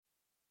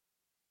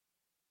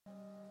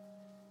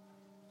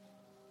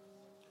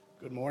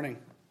Good morning.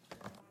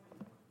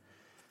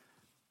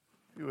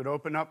 You would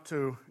open up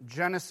to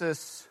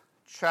Genesis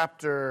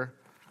chapter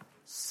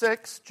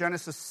 6,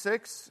 Genesis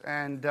 6,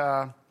 and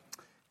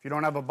if you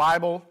don't have a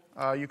Bible,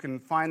 you can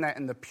find that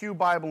in the Pew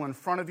Bible in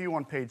front of you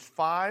on page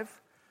 5.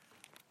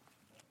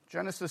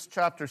 Genesis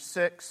chapter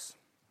 6.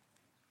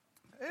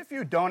 If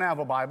you don't have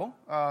a Bible,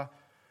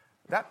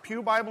 that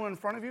Pew Bible in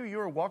front of you, you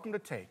are welcome to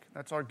take.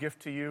 That's our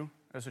gift to you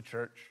as a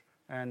church,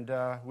 and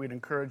we'd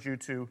encourage you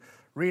to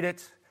read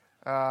it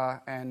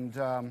and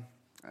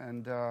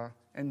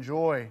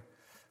enjoy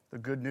the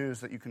good news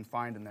that you can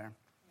find in there.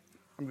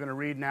 I'm going to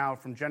read now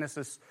from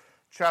Genesis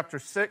chapter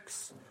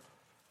 6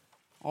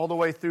 all the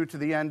way through to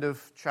the end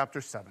of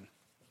chapter 7.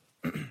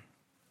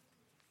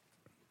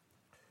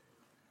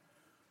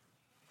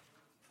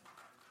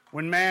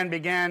 When man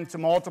began to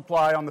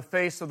multiply on the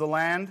face of the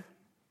land,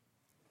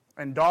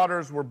 and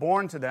daughters were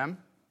born to them,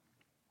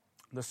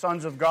 the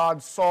sons of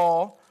God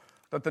saw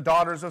that the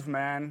daughters of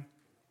man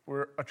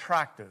were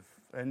attractive,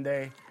 and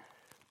they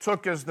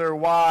took as their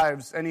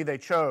wives any they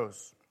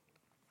chose.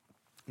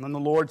 And then the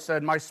Lord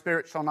said, My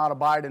spirit shall not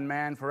abide in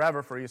man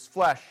forever, for he is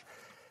flesh.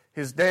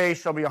 His days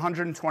shall be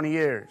 120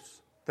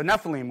 years. The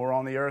Nephilim were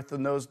on the earth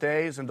in those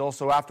days, and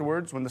also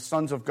afterwards, when the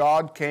sons of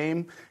God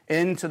came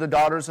in to the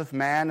daughters of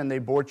man, and they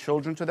bore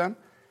children to them.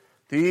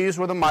 These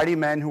were the mighty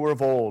men who were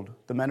of old,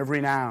 the men of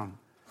renown.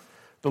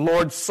 The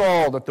Lord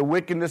saw that the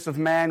wickedness of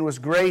man was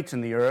great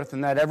in the earth,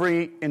 and that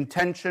every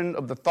intention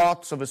of the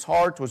thoughts of his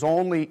heart was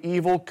only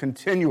evil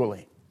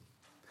continually.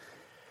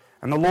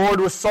 And the Lord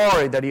was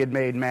sorry that he had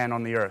made man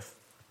on the earth,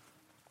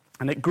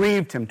 and it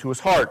grieved him to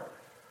his heart.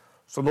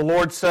 So the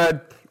Lord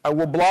said, I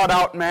will blot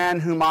out man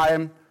whom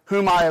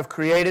I have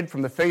created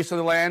from the face of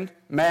the land,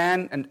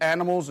 man and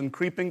animals and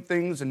creeping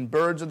things and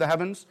birds of the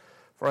heavens,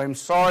 for I am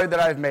sorry that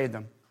I have made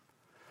them.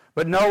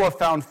 But Noah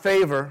found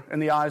favor in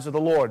the eyes of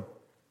the Lord.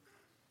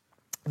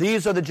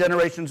 These are the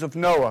generations of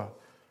Noah.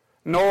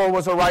 Noah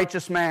was a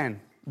righteous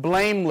man,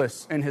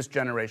 blameless in his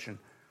generation.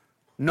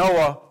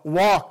 Noah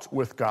walked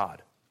with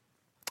God.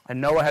 And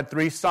Noah had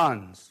 3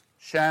 sons,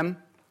 Shem,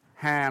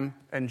 Ham,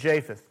 and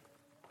Japheth.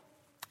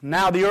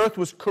 Now the earth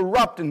was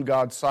corrupt in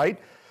God's sight,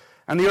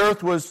 and the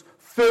earth was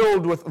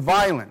filled with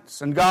violence.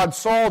 And God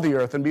saw the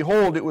earth, and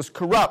behold, it was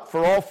corrupt,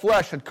 for all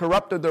flesh had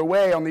corrupted their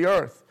way on the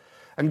earth.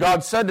 And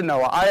God said to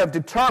Noah, I have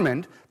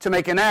determined to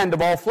make an end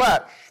of all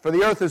flesh, for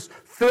the earth is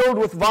filled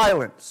with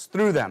violence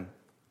through them.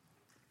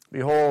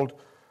 Behold,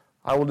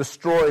 I will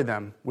destroy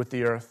them with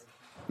the earth.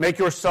 Make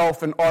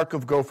yourself an ark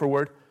of gopher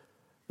wood.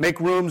 Make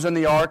rooms in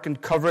the ark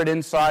and cover it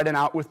inside and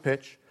out with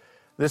pitch.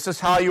 This is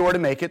how you are to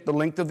make it. The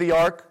length of the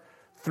ark,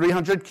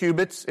 300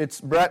 cubits,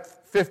 its breadth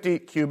 50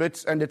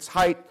 cubits, and its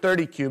height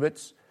 30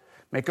 cubits.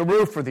 Make a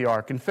roof for the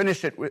ark and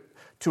finish it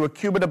to a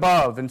cubit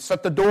above, and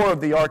set the door of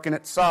the ark in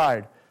its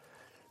side.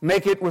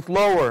 Make it with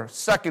lower,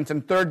 second,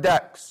 and third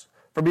decks.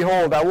 For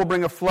behold, I will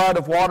bring a flood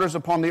of waters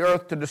upon the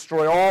earth to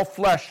destroy all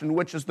flesh, in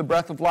which is the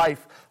breath of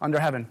life under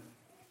heaven.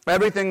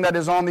 Everything that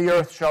is on the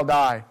earth shall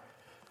die.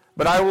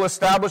 But I will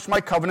establish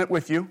my covenant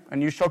with you,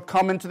 and you shall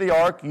come into the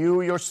ark,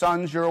 you, your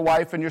sons, your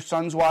wife, and your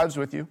sons' wives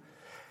with you.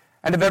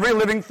 And of every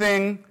living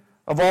thing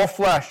of all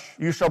flesh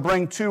you shall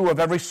bring 2 of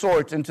every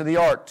sort into the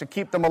ark, to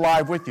keep them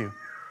alive with you.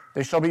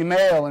 They shall be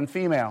male and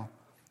female.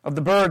 Of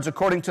the birds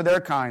according to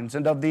their kinds,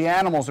 and of the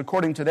animals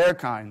according to their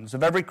kinds,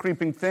 of every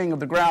creeping thing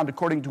of the ground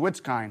according to its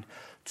kind.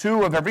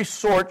 2 of every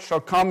sort shall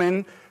come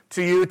in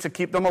to you to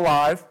keep them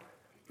alive.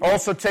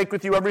 Also take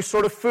with you every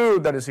sort of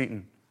food that is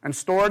eaten, and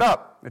store it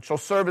up. It shall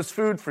serve as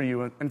food for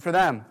you and for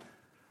them.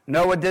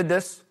 Noah did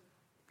this.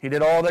 He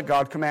did all that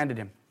God commanded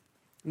him.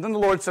 And then the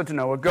Lord said to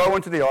Noah, Go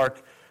into the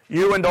ark,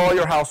 you and all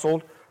your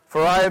household,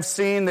 for I have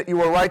seen that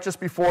you are righteous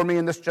before me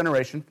in this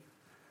generation.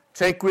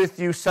 Take with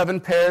you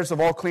 7 pairs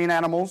of all clean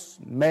animals,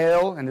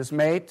 male and his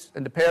mate,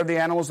 and a pair of the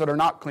animals that are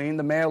not clean,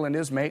 the male and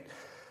his mate,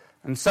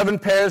 and 7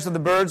 pairs of the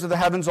birds of the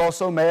heavens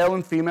also, male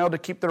and female, to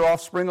keep their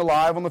offspring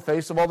alive on the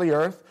face of all the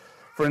earth.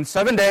 For in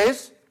 7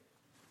 days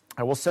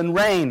I will send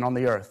rain on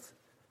the earth,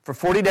 for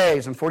 40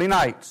 days and 40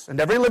 nights, and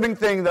every living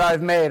thing that I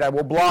have made I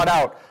will blot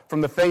out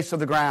from the face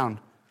of the ground.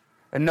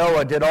 And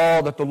Noah did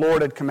all that the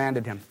Lord had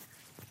commanded him.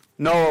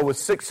 Noah was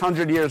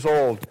 600 years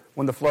old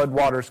when the flood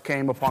waters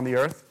came upon the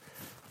earth.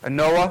 And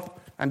Noah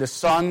and his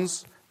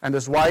sons and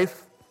his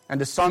wife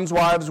and his sons'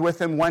 wives with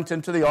him went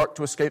into the ark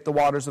to escape the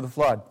waters of the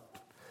flood.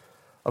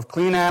 Of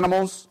clean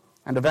animals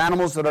and of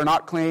animals that are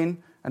not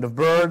clean, and of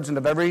birds and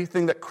of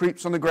everything that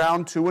creeps on the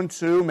ground, 2 and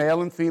 2,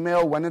 male and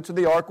female, went into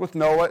the ark with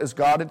Noah as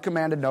God had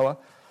commanded Noah.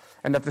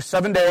 And after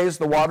 7 days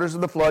the waters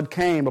of the flood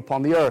came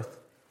upon the earth.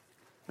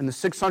 In the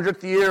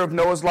 600th year of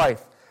Noah's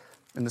life,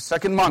 in the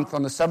 2nd month,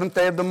 on the 7th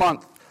day of the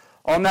month,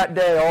 on that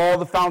day all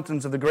the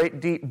fountains of the great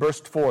deep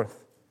burst forth.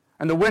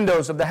 And the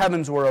windows of the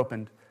heavens were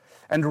opened,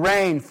 and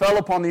rain fell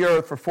upon the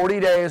earth for 40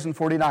 days and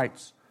 40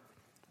 nights.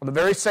 On the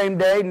very same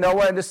day,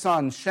 Noah and his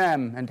sons,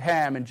 Shem and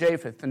Ham and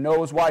Japheth, and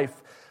Noah's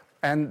wife,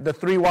 and the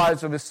 3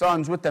 wives of his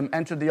sons with them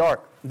entered the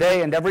ark.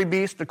 They and every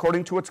beast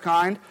according to its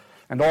kind,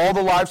 and all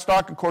the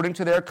livestock according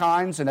to their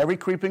kinds, and every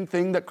creeping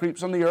thing that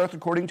creeps on the earth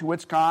according to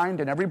its kind,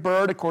 and every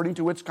bird according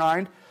to its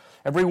kind.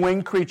 every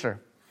winged creature.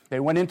 They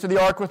went into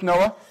the ark with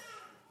Noah,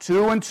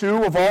 2 and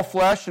 2 of all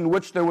flesh, in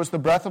which there was the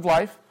breath of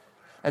life.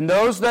 And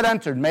those that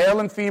entered, male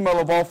and female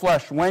of all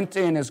flesh, went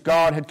in as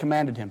God had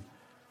commanded him.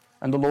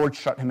 And the Lord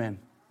shut him in.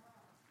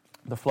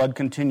 The flood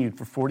continued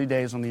for 40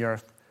 days on the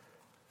earth.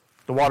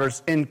 The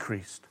waters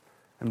increased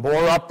and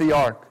bore up the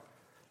ark,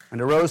 and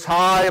arose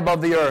high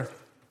above the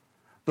earth.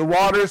 The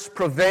waters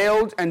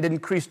prevailed and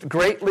increased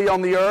greatly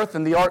on the earth,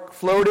 and the ark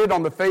floated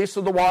on the face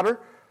of the water.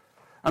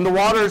 And the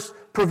waters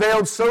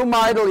prevailed so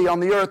mightily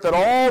on the earth that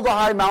all the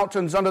high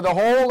mountains under the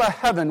whole of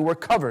heaven were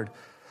covered.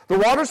 The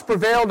waters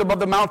prevailed above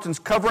the mountains,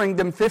 covering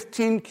them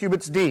 15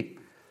 cubits deep.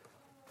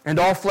 And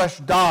all flesh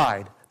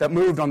died that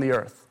moved on the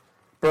earth.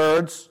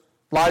 Birds,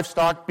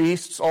 livestock,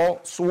 beasts, all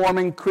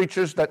swarming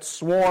creatures that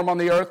swarm on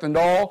the earth, and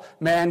all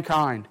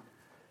mankind.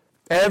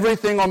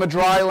 Everything on the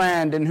dry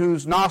land in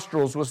whose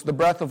nostrils was the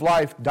breath of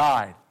life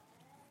died.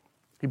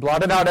 He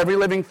blotted out every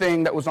living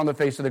thing that was on the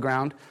face of the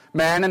ground,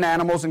 man and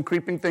animals and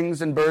creeping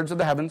things and birds of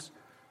the heavens.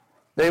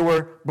 They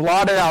were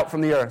blotted out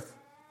from the earth.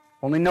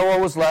 Only Noah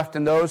was left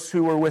and those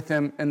who were with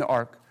him in the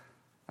ark.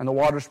 And the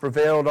waters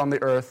prevailed on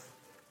the earth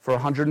for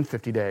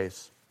 150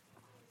 days.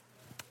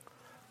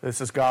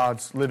 This is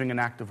God's living and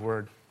active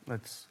word.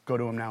 Let's go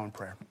to him now in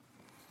prayer.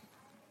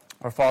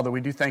 Our Father, we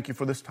do thank you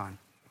for this time.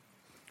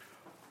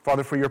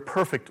 Father, for your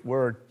perfect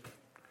word,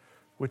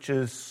 which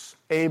is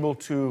able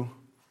to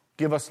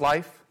give us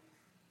life.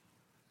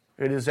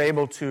 It is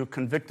able to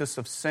convict us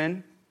of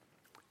sin,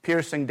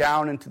 piercing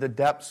down into the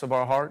depths of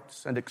our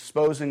hearts and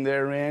exposing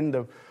therein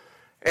the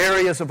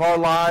areas of our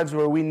lives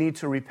where we need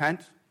to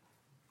repent.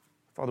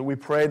 Father, we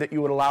pray that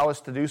you would allow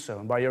us to do so,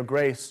 and by your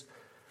grace,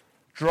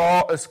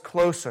 draw us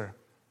closer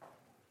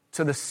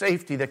to the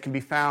safety that can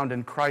be found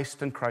in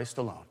Christ and Christ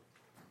alone.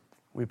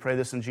 We pray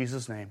this in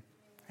Jesus' name.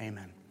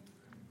 Amen.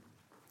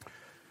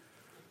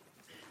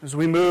 As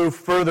we move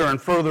further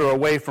and further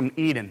away from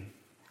Eden,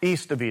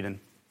 east of Eden,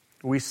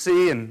 we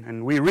see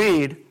and we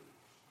read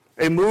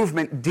a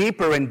movement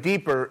deeper and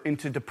deeper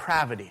into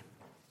depravity.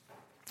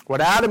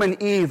 What Adam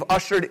and Eve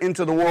ushered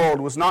into the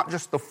world was not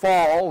just the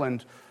fall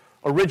and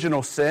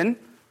original sin.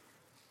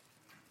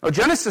 Now,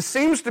 Genesis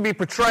seems to be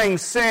portraying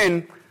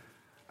sin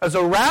as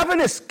a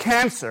ravenous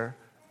cancer,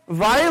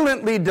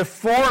 violently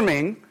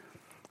deforming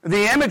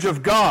the image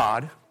of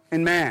God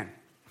in man.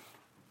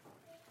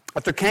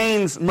 After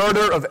Cain's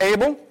murder of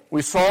Abel,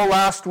 we saw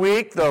last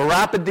week the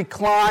rapid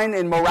decline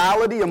in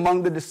morality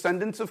among the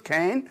descendants of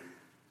Cain.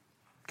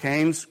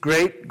 Cain's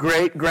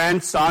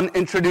great-great-grandson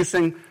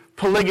introducing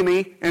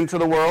polygamy into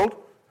the world,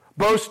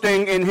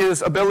 boasting in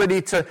his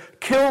ability to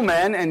kill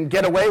men and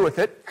get away with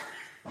it.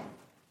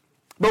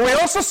 But we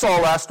also saw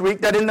last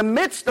week that in the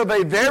midst of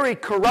a very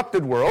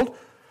corrupted world,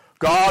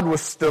 God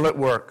was still at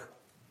work.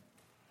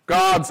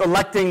 God's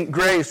electing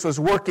grace was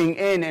working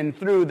in and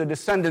through the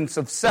descendants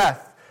of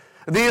Seth.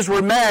 These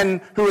were men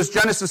who, as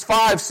Genesis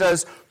 5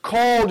 says,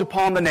 called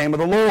upon the name of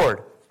the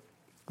Lord.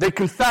 They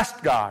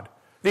confessed God.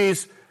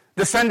 These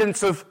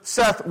descendants of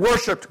Seth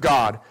worshipped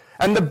God.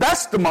 And the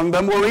best among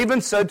them were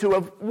even said to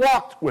have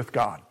walked with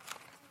God.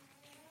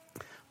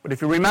 But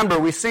if you remember,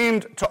 we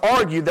seemed to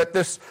argue that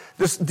this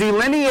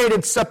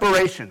delineated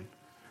separation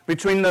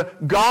between the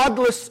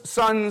godless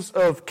sons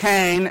of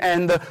Cain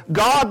and the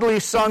godly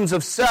sons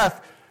of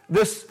Seth,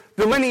 this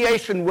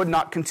delineation would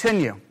not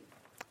continue.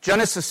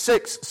 Genesis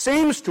 6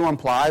 seems to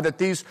imply that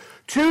these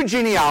two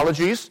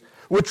genealogies,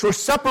 which were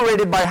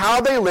separated by how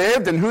they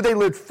lived and who they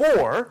lived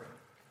for,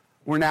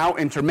 were now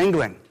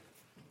intermingling.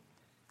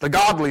 The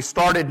godly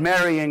started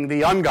marrying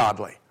the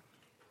ungodly.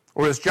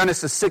 Or as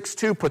Genesis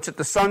 6:2 puts it,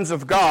 the sons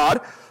of God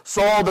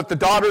saw that the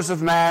daughters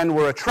of man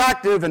were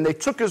attractive, and they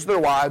took as their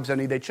wives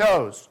any they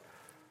chose.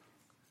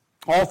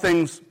 All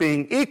things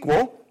being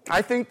equal,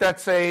 I think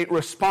that's a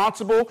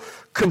responsible,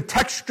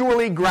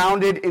 contextually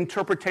grounded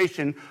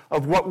interpretation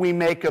of what we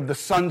make of the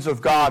sons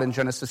of God in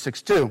Genesis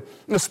 6:2.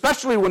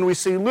 Especially when we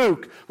see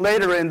Luke,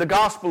 later in the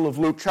Gospel of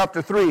Luke,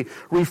 chapter 3,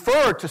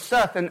 refer to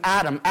Seth and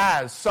Adam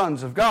as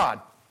sons of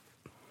God.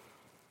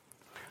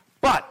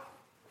 But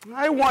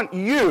I want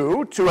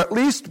you to at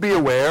least be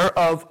aware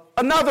of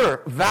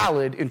another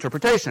valid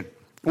interpretation,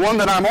 one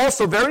that I'm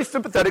also very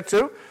sympathetic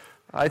to.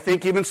 I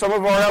think even some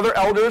of our other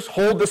elders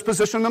hold this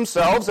position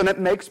themselves, and it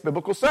makes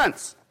biblical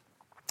sense.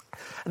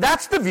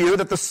 That's the view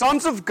that the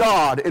sons of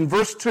God in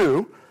verse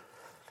 2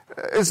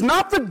 is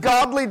not the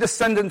godly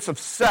descendants of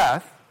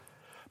Seth,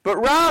 but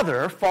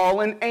rather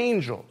fallen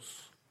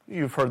angels.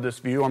 You've heard this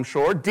view, I'm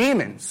sure.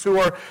 Demons who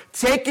are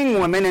taking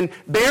women and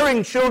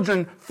bearing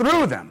children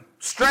through them.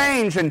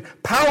 Strange and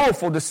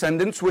powerful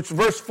descendants, which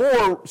verse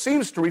 4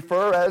 seems to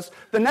refer as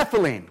the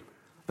Nephilim,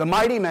 the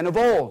mighty men of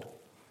old.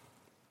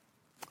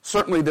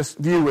 Certainly this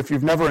view, if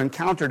you've never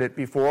encountered it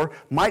before,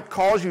 might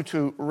cause you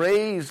to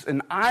raise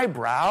an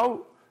eyebrow.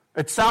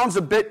 It sounds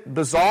a bit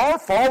bizarre.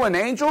 Fallen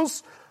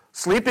angels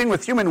sleeping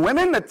with human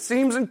women? That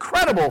seems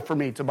incredible for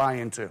me to buy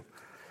into.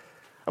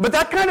 But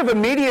that kind of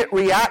immediate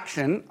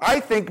reaction, I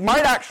think,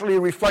 might actually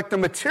reflect a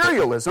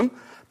materialism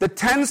that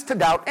tends to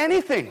doubt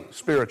anything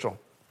spiritual.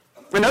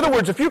 In other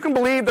words, if you can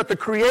believe that the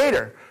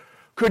Creator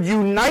could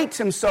unite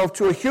himself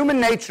to a human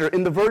nature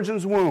in the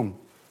virgin's womb,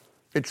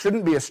 it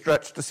shouldn't be a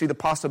stretch to see the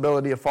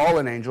possibility of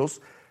fallen angels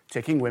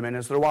taking women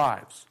as their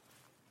wives.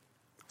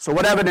 So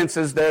what evidence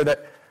is there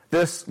that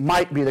this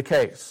might be the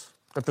case,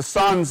 that the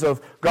sons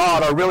of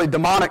God are really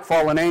demonic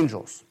fallen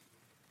angels?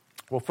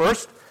 Well,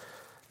 first,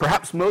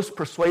 perhaps most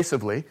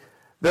persuasively,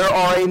 there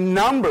are a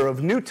number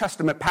of New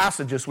Testament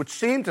passages which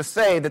seem to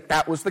say that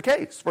that was the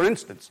case. For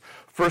instance,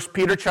 1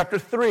 Peter chapter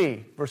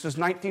 3, verses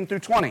 19 through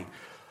 20,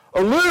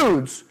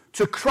 alludes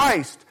to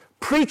Christ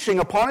preaching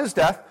upon his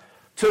death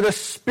to the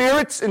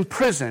spirits in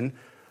prison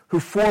who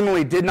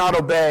formerly did not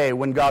obey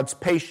when God's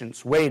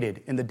patience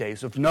waited in the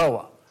days of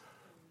Noah.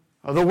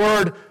 The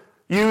word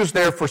used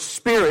there for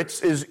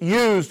spirits is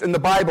used in the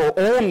Bible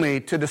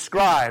only to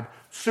describe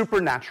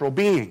supernatural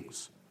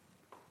beings.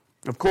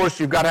 Of course,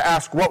 you've got to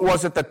ask, what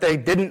was it that they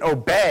didn't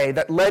obey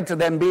that led to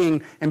them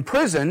being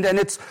imprisoned? And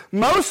it's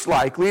most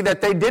likely that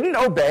they didn't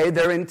obey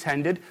their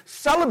intended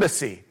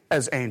celibacy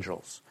as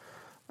angels.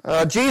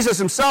 Jesus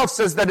himself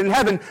says that in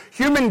heaven,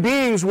 human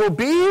beings will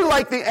be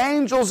like the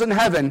angels in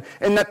heaven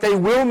in that they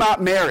will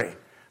not marry.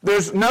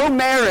 There's no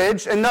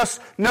marriage and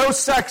thus no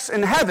sex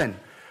in heaven.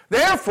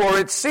 Therefore,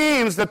 it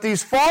seems that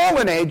these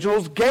fallen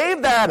angels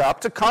gave that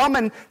up to come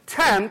and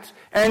tempt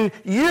and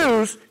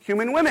use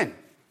human women.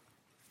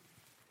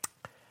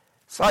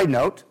 Side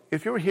note,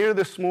 if you're here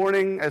this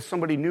morning as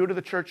somebody new to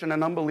the church and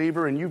an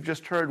unbeliever and you've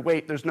just heard,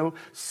 wait, there's no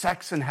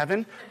sex in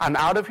heaven, I'm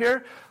out of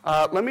here,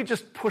 let me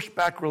just push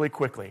back really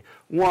quickly.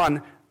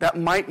 One, that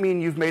might mean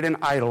you've made an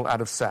idol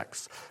out of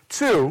sex.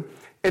 Two,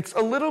 it's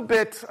a little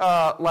bit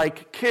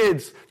like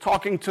kids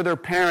talking to their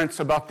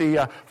parents about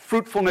the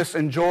fruitfulness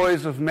and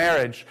joys of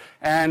marriage,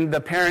 and the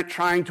parent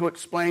trying to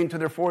explain to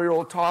their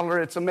 4-year-old toddler,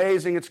 it's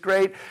amazing, it's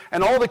great,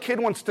 and all the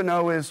kid wants to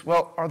know is,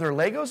 well, are there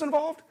Legos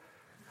involved?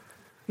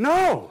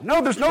 No,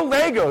 there's no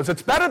Legos.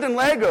 It's better than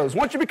Legos.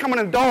 Once you become an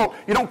adult,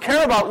 you don't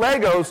care about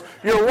Legos.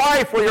 Your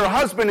wife or your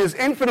husband is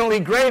infinitely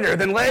greater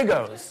than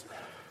Legos.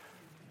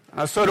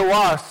 So to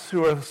us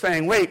who are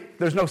saying, wait,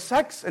 there's no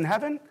sex in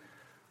heaven?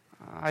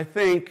 I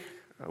think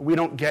we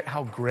don't get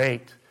how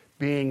great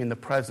being in the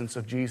presence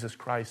of Jesus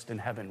Christ in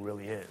heaven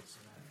really is.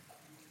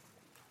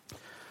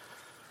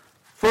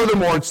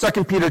 Furthermore, in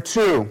 2 Peter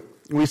 2,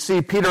 we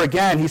see Peter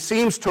again. He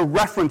seems to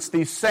reference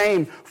these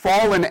same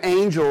fallen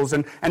angels,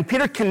 and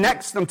Peter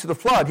connects them to the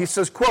flood. He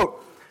says,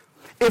 quote,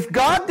 if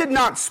God did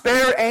not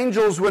spare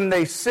angels when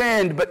they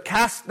sinned, but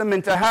cast them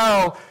into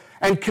hell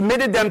and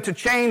committed them to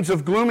chains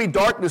of gloomy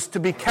darkness to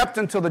be kept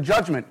until the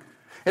judgment,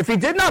 if he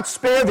did not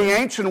spare the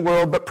ancient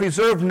world, but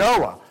preserved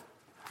Noah,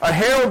 a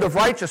herald of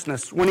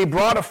righteousness, when he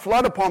brought a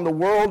flood upon the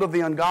world of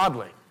the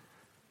ungodly.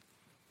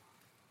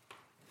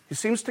 He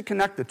seems to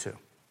connect the two.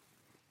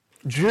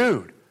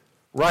 Jude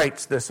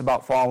writes this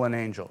about fallen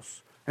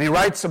angels. And he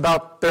writes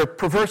about their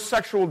perverse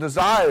sexual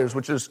desires,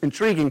 which is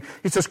intriguing.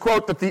 He says,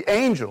 quote, that the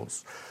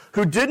angels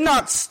who did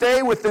not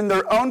stay within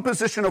their own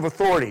position of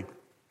authority,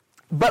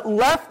 but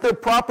left their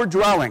proper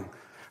dwelling,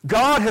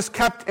 God has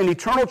kept in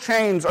eternal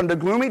chains under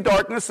gloomy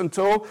darkness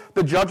until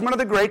the judgment of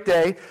the great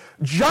day,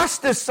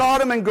 just as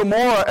Sodom and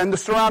Gomorrah and the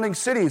surrounding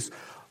cities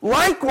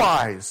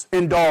likewise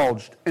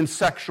indulged in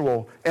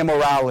sexual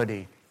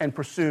immorality and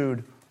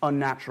pursued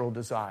unnatural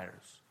desires.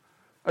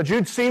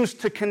 Jude seems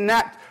to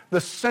connect the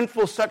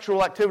sinful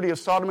sexual activity of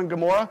Sodom and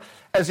Gomorrah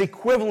as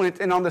equivalent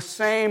and on the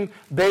same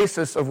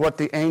basis of what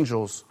the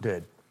angels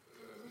did.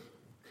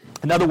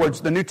 In other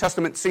words, the New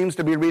Testament seems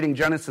to be reading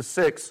Genesis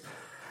 6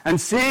 and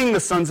seeing the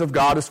sons of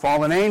God as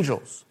fallen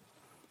angels.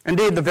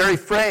 Indeed, the very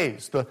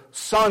phrase, the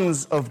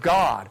sons of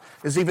God,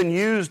 is even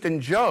used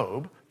in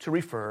Job to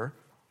refer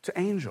to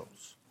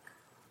angels.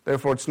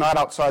 Therefore, it's not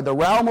outside the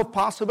realm of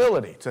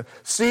possibility to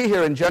see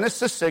here in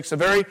Genesis 6 a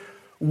very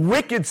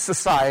wicked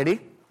society,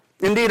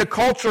 indeed a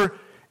culture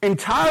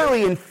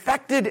entirely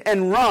infected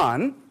and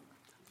run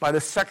by the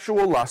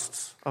sexual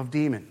lusts of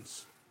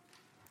demons.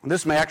 And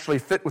this may actually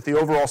fit with the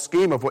overall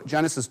scheme of what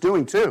Genesis is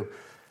doing too.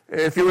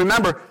 If you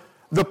remember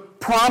the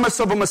promise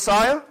of a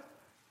Messiah,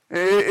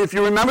 if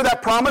you remember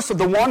that promise of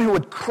the one who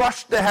would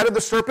crush the head of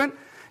the serpent,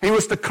 he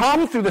was to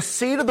come through the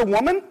seed of the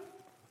woman,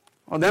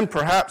 well then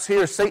perhaps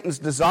here Satan's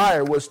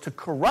desire was to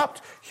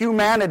corrupt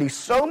humanity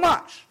so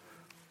much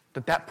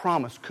that that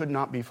promise could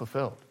not be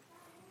fulfilled.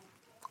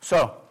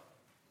 So,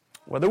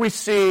 whether we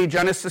see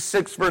Genesis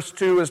 6 verse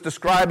 2 as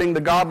describing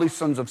the godly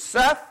sons of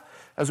Seth,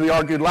 as we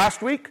argued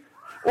last week,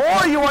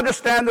 or you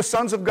understand the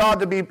sons of God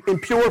to be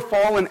impure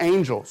fallen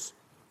angels,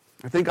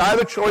 I think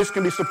either choice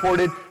can be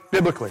supported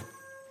biblically.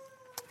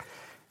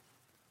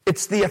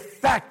 It's the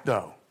effect,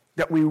 though,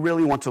 that we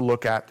really want to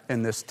look at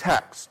in this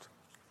text.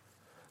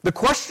 The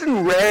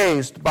question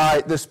raised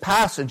by this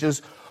passage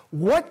is,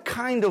 what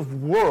kind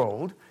of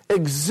world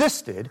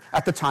existed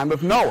at the time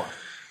of Noah?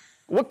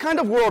 What kind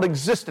of world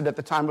existed at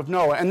the time of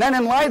Noah? And then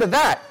in light of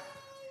that,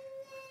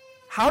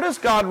 how does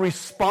God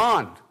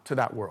respond to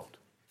that world?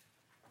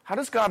 How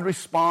does God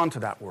respond to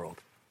that world?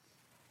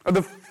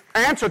 The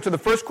answer to the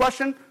first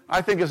question,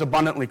 I think, is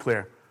abundantly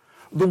clear.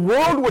 The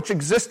world which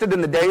existed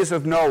in the days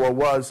of Noah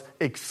was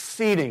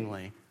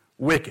exceedingly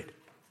wicked.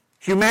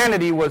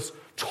 Humanity was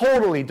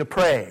totally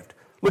depraved.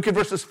 Look at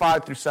verses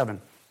 5 through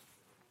 7.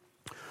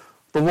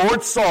 The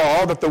Lord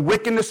saw that the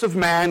wickedness of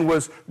man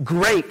was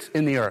great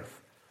in the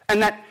earth,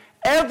 and that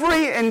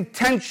every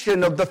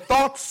intention of the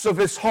thoughts of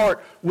his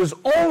heart was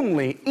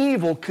only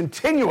evil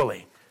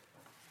continually.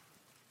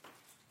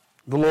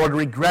 The Lord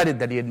regretted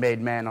that he had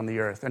made man on the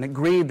earth, and it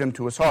grieved him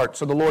to his heart.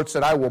 So the Lord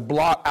said, I will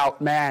blot out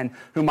man,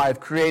 whom I have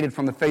created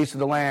from the face of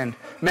the land,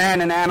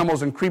 man and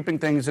animals and creeping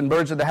things and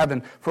birds of the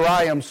heaven, for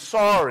I am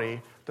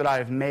sorry that I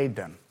have made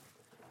them.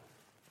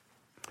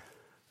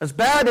 As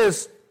bad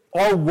as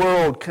our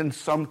world can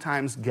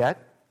sometimes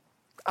get,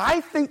 I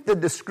think the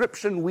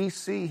description we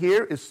see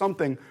here is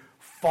something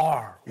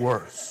far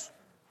worse.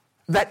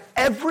 That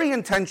every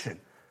intention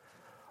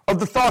of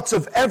the thoughts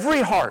of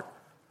every heart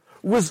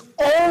was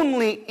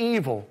only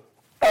evil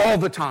all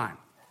the time.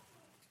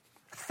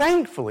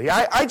 Thankfully,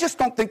 I just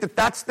don't think that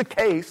that's the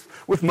case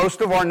with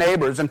most of our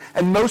neighbors and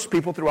most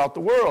people throughout the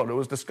world. I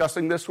was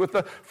discussing this with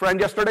a friend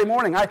yesterday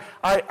morning.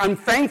 I'm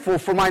thankful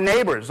for my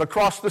neighbors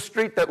across the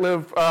street that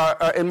live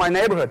in my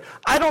neighborhood.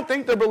 I don't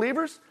think they're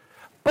believers,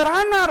 but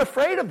I'm not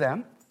afraid of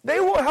them. They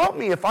will help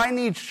me if I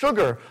need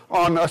sugar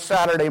on a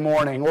Saturday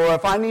morning or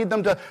if I need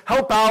them to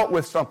help out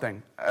with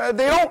something.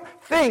 They don't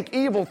think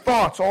evil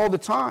thoughts all the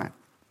time.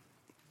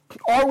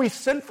 Are we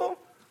sinful?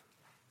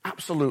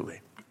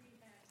 Absolutely.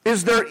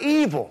 Is there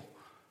evil?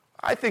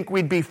 I think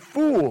we'd be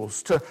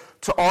fools to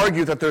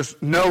argue that there's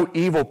no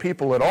evil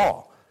people at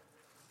all.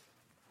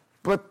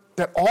 But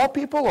that all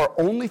people are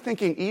only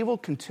thinking evil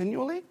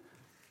continually?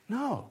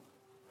 No.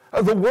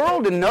 The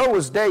world in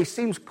Noah's day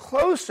seems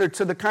closer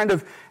to the kind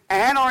of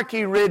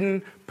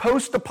anarchy-ridden,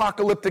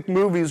 post-apocalyptic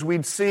movies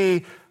we'd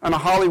see in a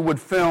Hollywood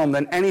film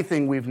than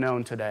anything we've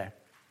known today.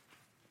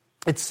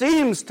 It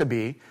seems to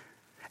be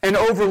an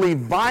overly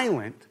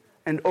violent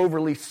and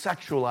overly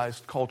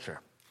sexualized culture.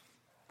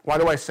 Why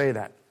do I say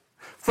that?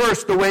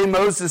 First, the way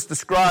Moses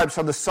describes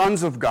how the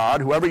sons of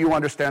God, whoever you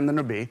understand them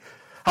to be,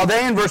 how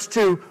they, in verse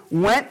 2,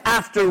 went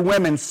after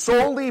women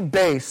solely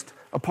based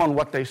upon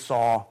what they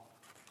saw.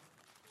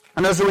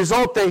 And as a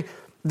result,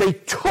 they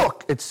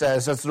took, it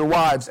says, as their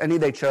wives, any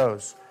they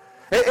chose.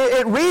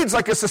 It reads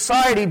like a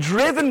society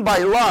driven by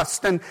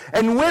lust, and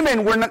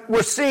women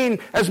were seen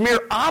as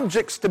mere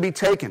objects to be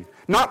taken,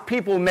 not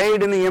people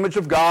made in the image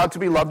of God to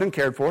be loved and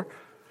cared for.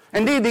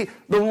 Indeed,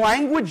 the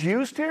language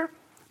used here,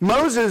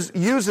 Moses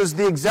uses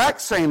the exact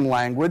same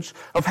language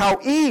of how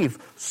Eve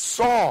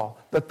saw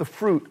that the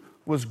fruit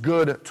was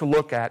good to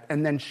look at,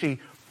 and then she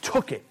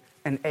took it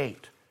and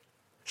ate.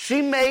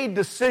 She made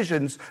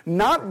decisions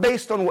not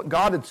based on what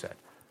God had said,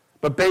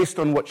 but based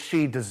on what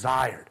she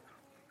desired.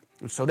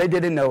 And so they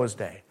did in Noah's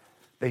day.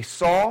 They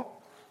saw,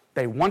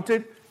 they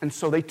wanted, and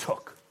so they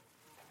took.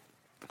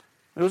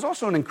 It was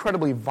also an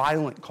incredibly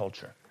violent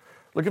culture.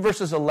 Look at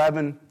verses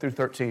 11 through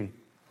 13.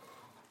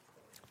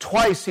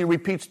 Twice he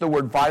repeats the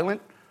word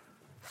violent.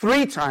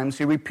 3 times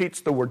he repeats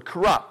the word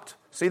corrupt.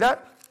 See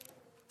that?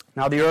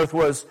 Now the earth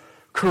was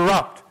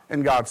corrupt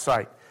in God's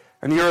sight,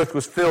 and the earth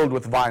was filled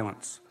with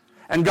violence.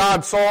 And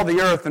God saw the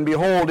earth, and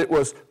behold, it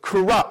was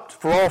corrupt,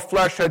 for all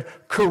flesh had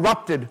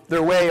corrupted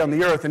their way on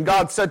the earth. And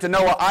God said to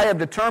Noah, I have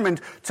determined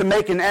to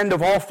make an end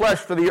of all flesh,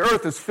 for the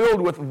earth is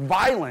filled with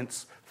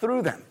violence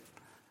through them.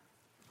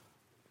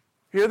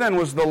 Here then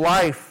was the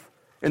life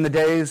in the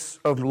days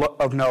of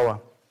Noah.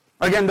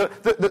 Again,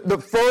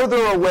 the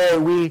further away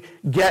we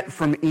get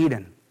from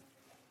Eden,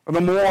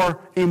 the more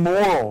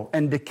immoral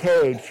and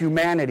decayed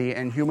humanity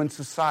and human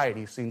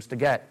society seems to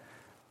get.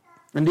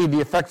 Indeed,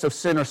 the effects of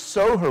sin are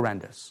so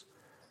horrendous.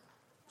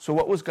 So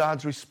what was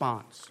God's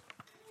response?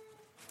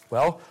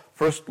 Well,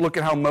 first look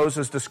at how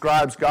Moses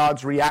describes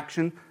God's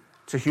reaction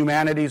to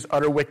humanity's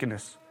utter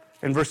wickedness.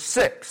 In verse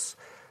 6,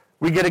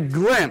 we get a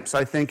glimpse,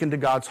 I think, into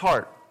God's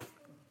heart.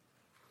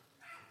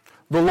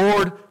 The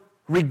Lord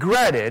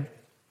regretted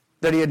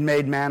that he had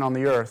made man on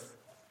the earth,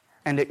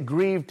 and it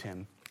grieved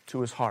him to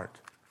his heart.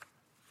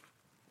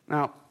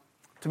 Now,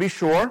 to be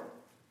sure,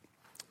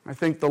 I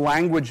think the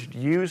language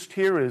used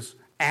here is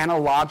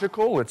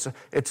analogical.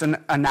 It's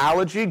an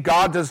analogy.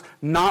 God does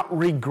not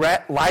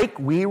regret like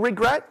we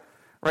regret.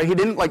 Right? He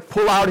didn't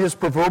pull out his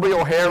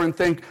proverbial hair and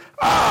think,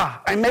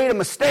 I made a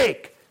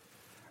mistake.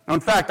 Now, in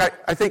fact,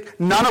 I think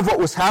none of what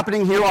was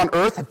happening here on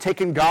earth had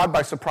taken God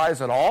by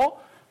surprise at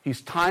all.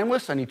 He's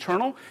timeless and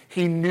eternal.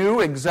 He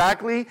knew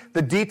exactly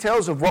the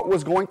details of what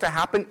was going to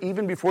happen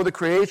even before the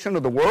creation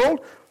of the world.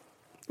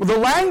 The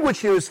language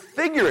here is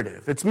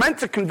figurative. It's meant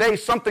to convey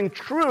something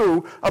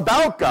true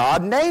about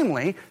God,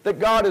 namely that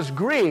God is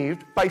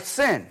grieved by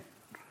sin.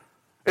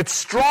 It's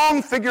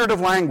strong figurative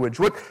language,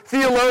 what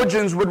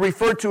theologians would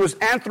refer to as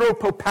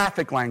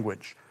anthropopathic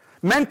language,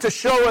 meant to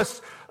show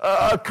us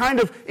a kind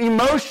of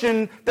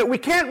emotion that we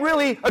can't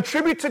really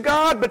attribute to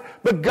God,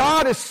 but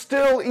God is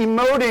still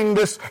emoting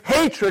this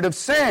hatred of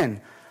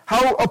sin,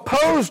 how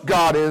opposed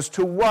God is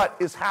to what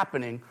is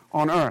happening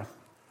on earth.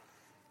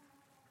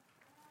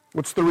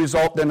 What's the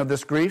result then of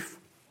this grief?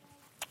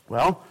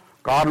 Well,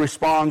 God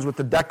responds with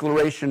the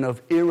declaration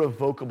of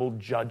irrevocable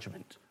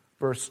judgment.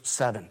 Verse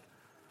 7.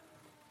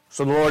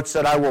 So the Lord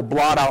said, I will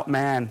blot out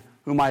man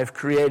whom I have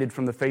created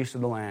from the face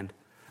of the land,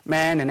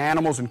 man and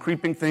animals and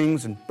creeping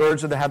things and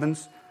birds of the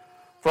heavens,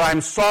 for I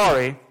am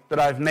sorry that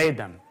I have made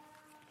them.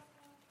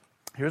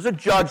 Here's a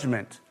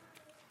judgment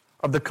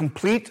of the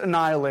complete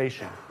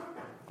annihilation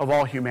of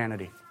all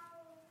humanity.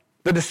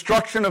 The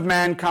destruction of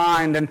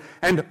mankind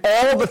and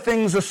all the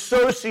things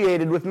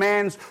associated with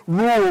man's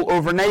rule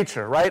over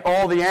nature, right?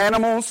 All the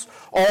animals,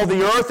 all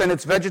the earth and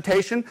its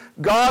vegetation.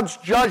 God's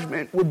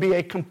judgment would be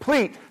a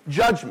complete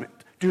judgment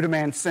due to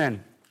man's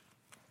sin.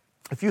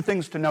 A few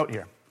things to note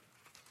here.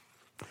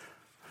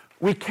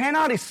 We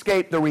cannot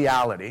escape the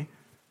reality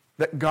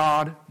that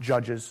God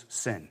judges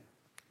sin.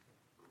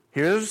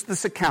 Here's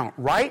this account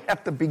right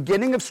at the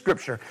beginning of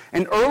Scripture,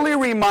 an early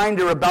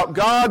reminder about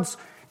God's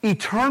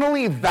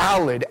eternally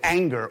valid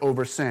anger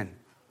over sin.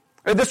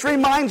 This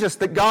reminds us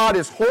that God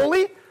is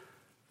holy,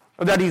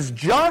 that He's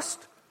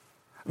just,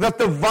 that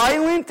the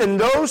violent and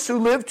those who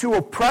live to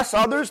oppress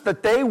others,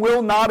 that they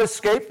will not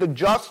escape the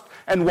just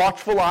and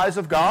watchful eyes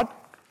of God.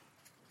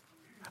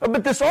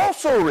 But this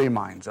also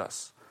reminds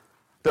us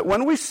that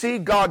when we see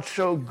God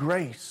show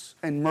grace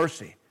and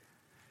mercy,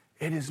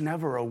 it is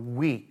never a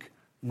weak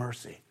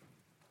mercy.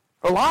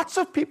 Lots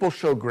of people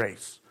show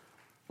grace.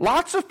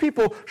 Lots of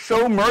people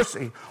show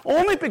mercy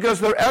only because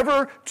they're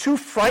ever too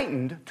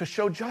frightened to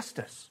show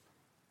justice.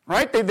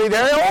 Right?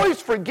 They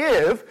always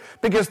forgive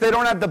because they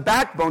don't have the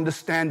backbone to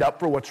stand up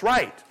for what's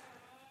right.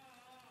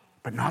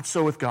 But not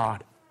so with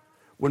God.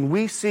 When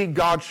we see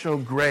God show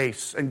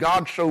grace and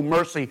God show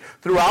mercy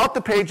throughout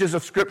the pages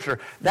of Scripture,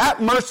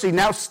 that mercy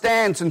now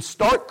stands in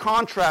stark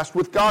contrast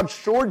with God's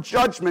sure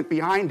judgment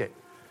behind it.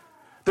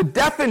 The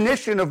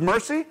definition of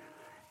mercy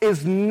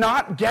is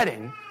not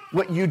getting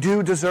what you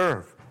do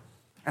deserve.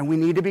 And we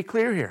need to be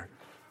clear here.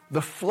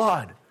 The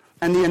flood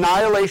and the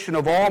annihilation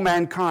of all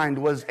mankind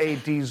was a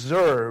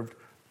deserved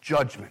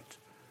judgment.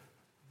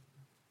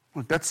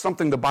 Look, that's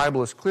something the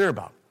Bible is clear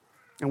about.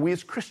 And we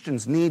as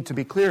Christians need to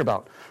be clear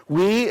about.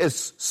 We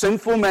as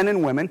sinful men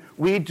and women,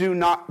 we do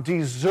not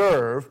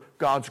deserve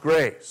God's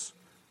grace.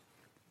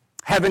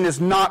 Heaven is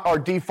not our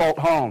default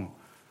home.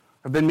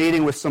 I've been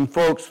meeting with some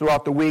folks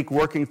throughout the week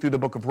working through the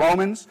book of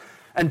Romans.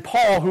 And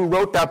Paul, who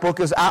wrote that book,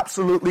 is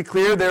absolutely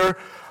clear there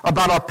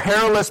about our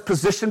perilous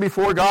position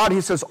before God.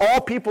 He says,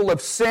 all people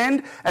have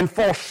sinned and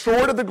fall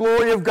short of the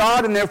glory of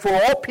God, and therefore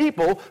all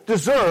people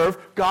deserve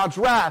God's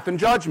wrath and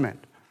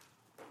judgment.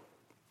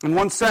 In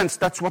one sense,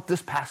 that's what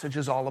this passage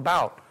is all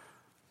about.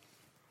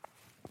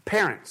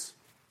 Parents,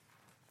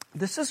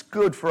 this is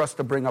good for us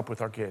to bring up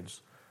with our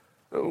kids.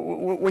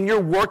 When you're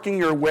working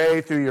your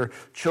way through your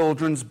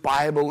children's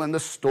Bible and the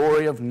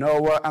story of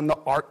Noah and the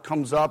ark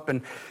comes up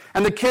and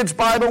the kid's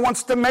Bible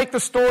wants to make the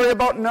story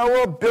about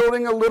Noah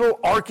building a little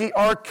arky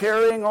ark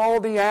carrying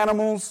all the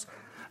animals,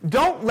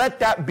 don't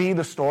let that be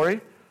the story.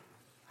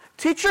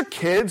 Teach your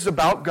kids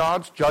about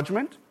God's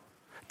judgment.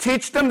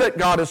 Teach them that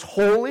God is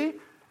holy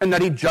and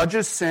that He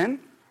judges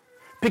sin.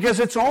 Because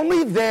it's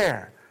only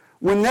there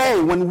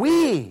when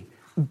we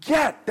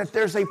get that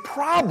there's a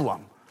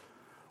problem,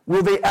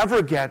 will they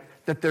ever get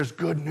that there's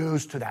good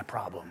news to that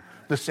problem,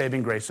 the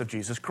saving grace of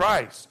Jesus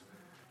Christ.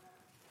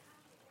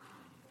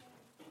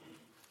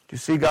 Do you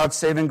see God's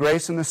saving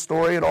grace in this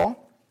story at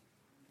all?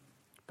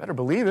 Better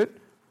believe it.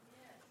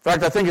 In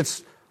fact, I think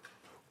it's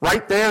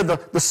right there,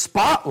 the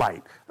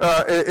spotlight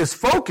is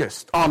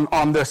focused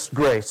on this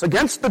grace.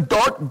 Against the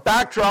dark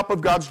backdrop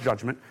of God's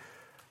judgment,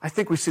 I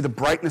think we see the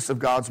brightness of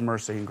God's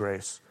mercy and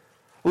grace.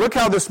 Look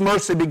how this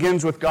mercy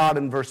begins with God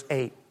in verse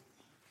 8.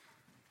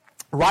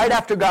 Right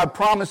after God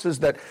promises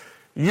that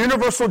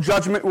universal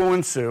judgment will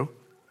ensue,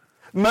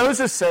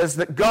 Moses says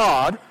that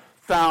God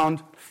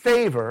found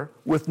favor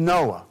with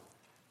Noah.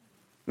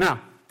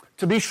 Now,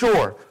 to be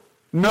sure,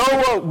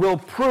 Noah will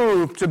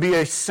prove to be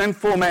a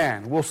sinful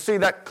man. We'll see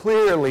that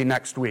clearly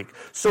next week.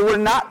 So we're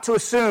not to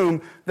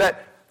assume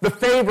that the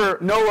favor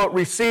Noah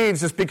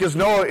receives is because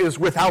Noah is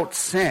without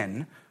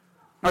sin.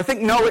 I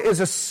think Noah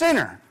is a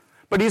sinner,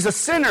 but he's a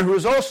sinner who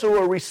is also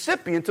a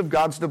recipient of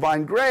God's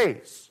divine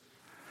grace.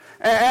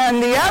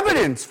 And the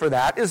evidence for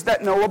that is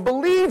that Noah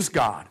believes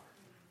God.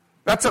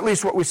 That's at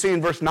least what we see in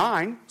verse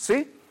 9.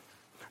 See?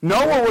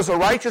 Noah was a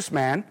righteous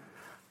man,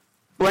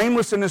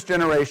 blameless in his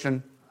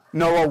generation.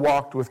 Noah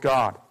walked with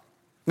God.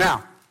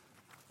 Now,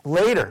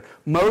 later,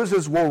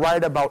 Moses will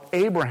write about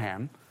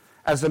Abraham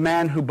as a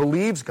man who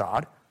believes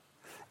God.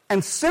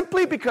 And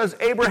simply because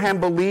Abraham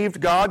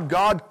believed God,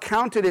 God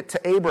counted it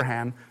to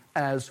Abraham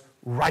as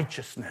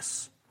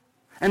righteousness.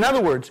 In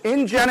other words,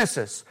 in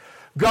Genesis,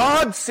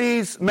 God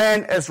sees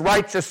men as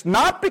righteous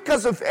not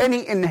because of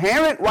any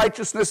inherent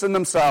righteousness in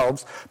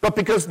themselves, but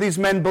because these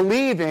men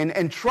believe in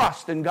and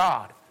trust in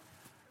God.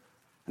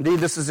 Indeed,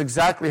 this is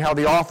exactly how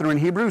the author in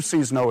Hebrews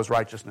sees Noah's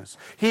righteousness.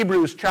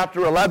 Hebrews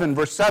chapter 11,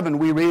 verse 7,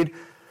 we read,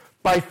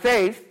 by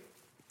faith,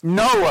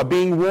 Noah,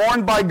 being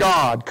warned by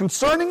God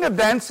concerning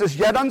events as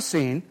yet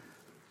unseen,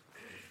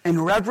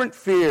 in reverent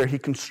fear he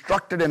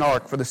constructed an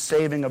ark for the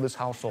saving of his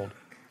household.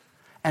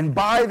 And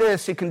by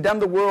this he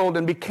condemned the world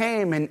and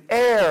became an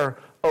heir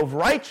of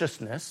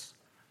righteousness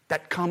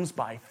that comes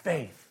by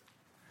faith.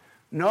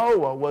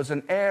 Noah was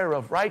an heir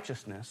of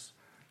righteousness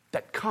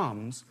that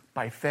comes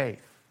by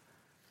faith.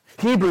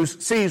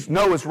 Hebrews sees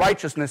Noah's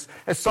righteousness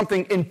as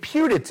something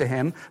imputed to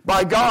him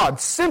by God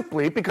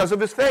simply because of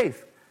his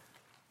faith.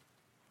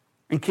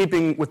 In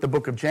keeping with the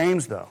book of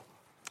James, though,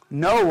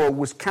 Noah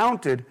was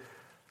counted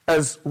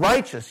as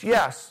righteous,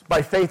 yes,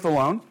 by faith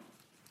alone,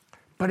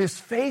 but his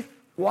faith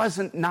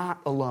wasn't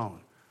not alone.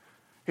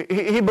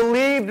 He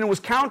believed and was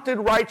counted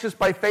righteous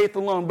by faith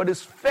alone, but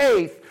his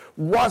faith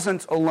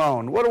wasn't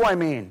alone. What do I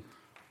mean?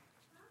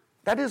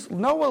 That is,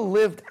 Noah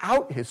lived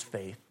out his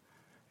faith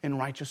in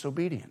righteous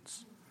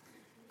obedience.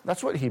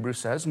 That's what Hebrews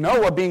says.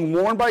 Noah, being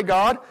warned by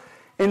God,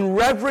 in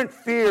reverent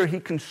fear, he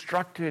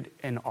constructed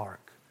an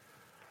ark.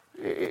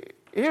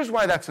 Here's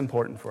why that's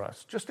important for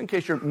us, just in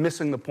case you're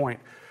missing the point.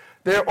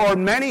 There are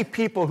many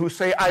people who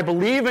say, I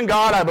believe in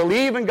God, I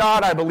believe in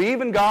God, I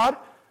believe in God.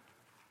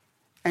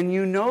 And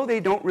you know they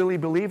don't really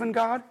believe in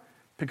God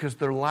because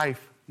their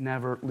life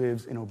never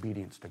lives in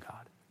obedience to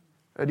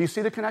God. Do you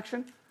see the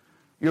connection?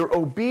 Your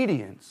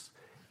obedience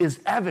is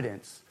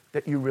evidence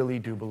that you really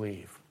do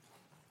believe.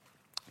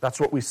 That's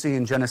what we see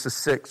in Genesis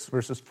 6,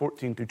 verses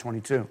 14 through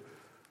 22.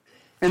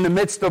 In the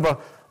midst of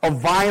a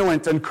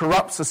violent and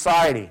corrupt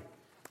society,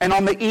 and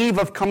on the eve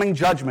of coming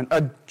judgment,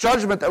 a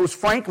judgment that was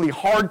frankly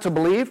hard to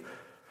believe,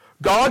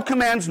 God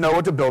commands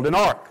Noah to build an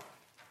ark.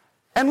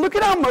 And look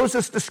at how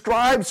Moses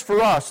describes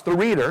for us, the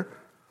reader,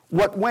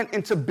 what went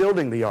into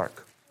building the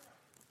ark.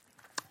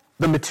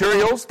 The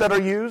materials that are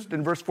used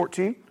in verse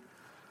 14,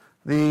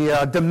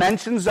 the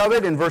dimensions of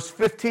it in verse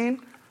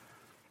 15,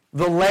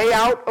 the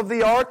layout of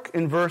the ark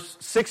in verse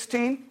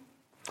 16,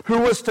 who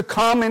was to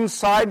come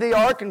inside the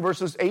ark in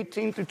verses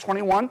 18 through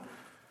 21.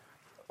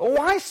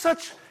 Why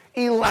such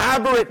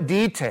elaborate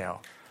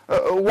detail?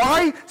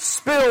 Why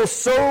spill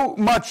so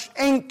much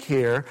ink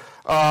here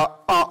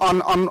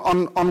on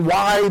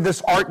why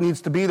this ark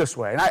needs to be this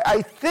way? And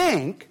I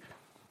think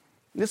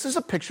this is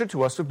a picture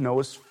to us of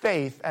Noah's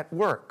faith at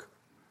work.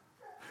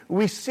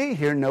 We see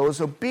here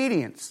Noah's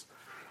obedience,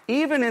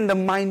 even in the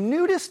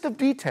minutest of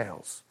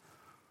details.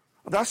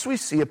 Thus we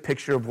see a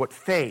picture of what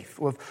faith,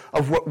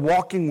 of what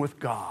walking with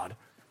God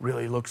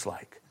really looks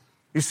like.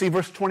 You see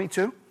verse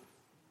 22?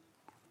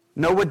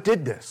 Noah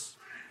did this.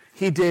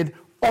 He did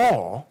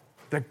all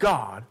that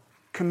God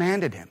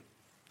commanded him.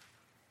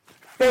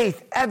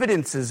 Faith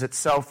evidences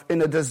itself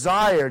in a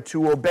desire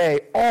to obey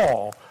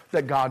all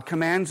that God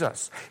commands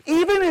us,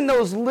 even in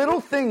those little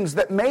things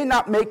that may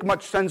not make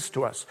much sense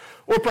to us,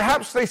 or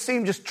perhaps they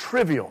seem just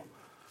trivial.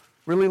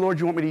 Really, Lord,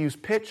 you want me to use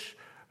pitch?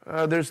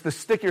 There's the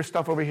stickier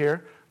stuff over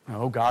here.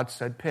 No, God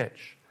said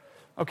pitch.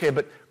 Okay,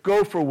 but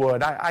gopher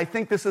wood. I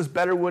think this is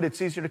better wood.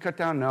 It's easier to cut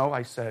down. No,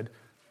 I said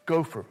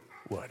gopher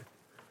wood.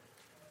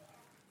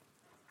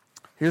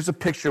 Here's a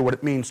picture of what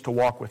it means to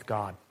walk with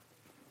God.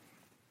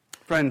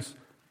 Friends,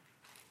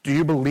 do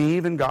you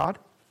believe in God?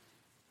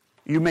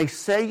 You may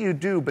say you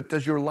do, but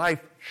does your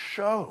life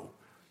show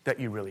that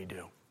you really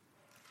do?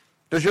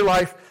 Does your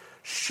life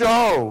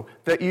show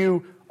that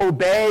you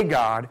obey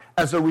God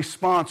as a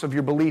response of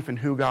your belief in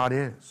who God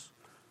is?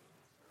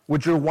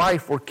 Would your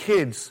wife or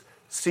kids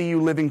see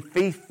you living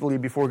faithfully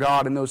before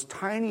God in those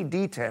tiny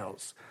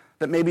details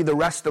that maybe the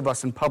rest of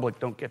us in public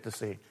don't get to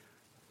see?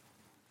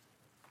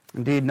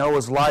 Indeed,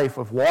 Noah's life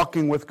of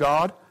walking with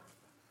God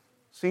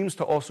seems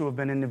to also have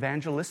been an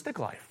evangelistic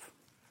life.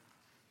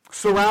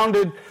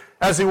 Surrounded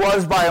as he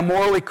was by a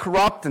morally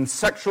corrupt and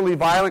sexually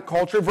violent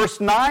culture,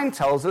 verse 9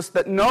 tells us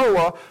that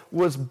Noah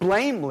was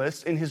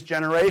blameless in his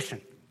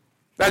generation.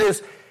 That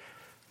is,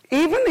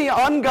 even the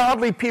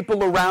ungodly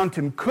people around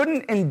him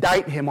couldn't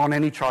indict him on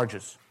any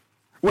charges.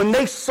 When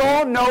they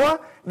saw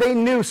Noah, they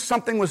knew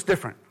something was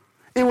different.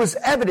 It was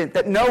evident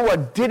that Noah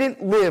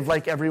didn't live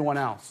like everyone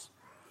else.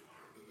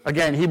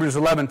 Again, Hebrews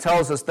 11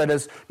 tells us that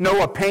as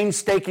Noah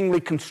painstakingly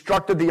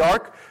constructed the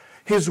ark,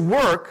 his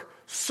work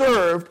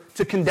served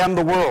to condemn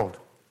the world.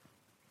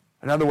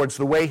 In other words,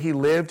 the way he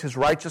lived his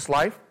righteous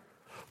life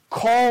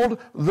called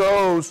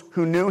those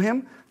who knew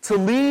him to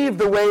leave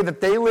the way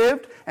that they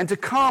lived and to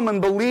come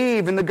and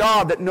believe in the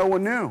God that Noah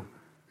knew.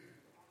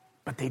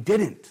 But they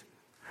didn't.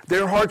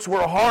 Their hearts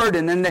were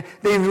hardened, and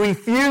they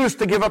refused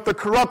to give up the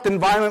corrupt and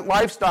violent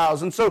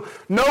lifestyles. And so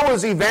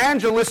Noah's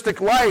evangelistic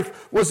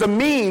life was a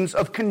means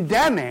of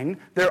condemning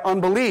their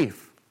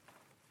unbelief.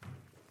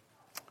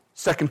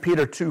 2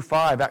 Peter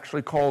 2:5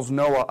 actually calls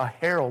Noah a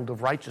herald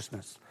of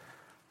righteousness.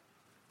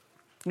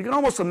 You can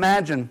almost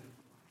imagine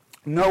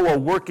Noah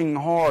working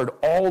hard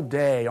all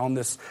day on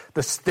this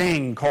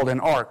thing called an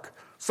ark,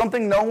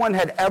 something no one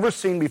had ever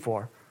seen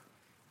before.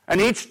 And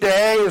each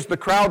day, as the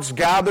crowds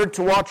gathered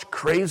to watch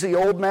crazy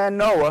old man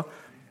Noah,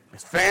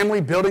 his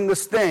family building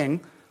this thing,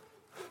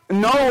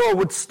 Noah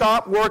would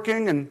stop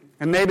working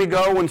and maybe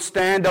go and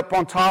stand up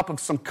on top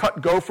of some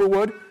cut gopher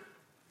wood,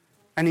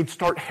 and he'd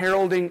start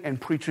heralding and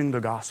preaching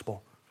the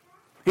gospel.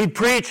 He'd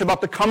preach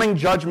about the coming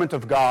judgment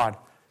of God.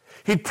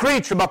 He'd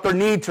preach about their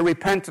need to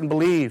repent and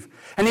believe.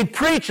 And he'd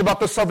preach about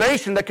the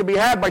salvation that could be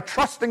had by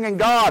trusting in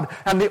God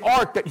and the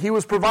ark that he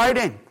was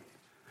providing.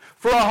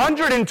 For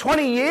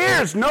 120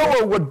 years,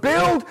 Noah would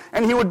build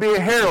and he would be a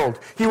herald.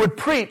 He would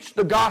preach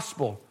the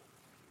gospel.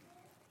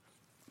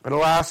 But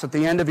alas, at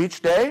the end of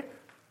each day,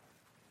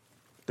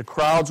 the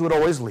crowds would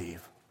always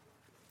leave.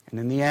 And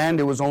in the end,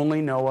 it was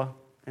only Noah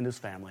and his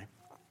family.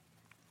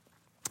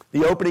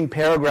 The opening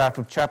paragraph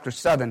of chapter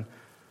 7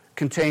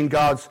 contained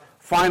God's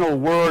final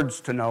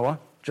words to Noah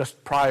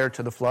just prior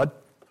to the flood.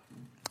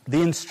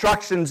 The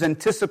instructions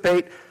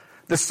anticipate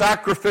the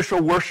sacrificial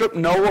worship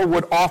Noah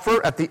would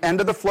offer at the end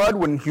of the flood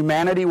when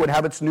humanity would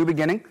have its new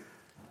beginning.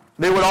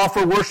 They would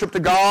offer worship to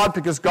God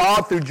because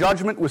God, through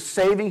judgment, was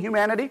saving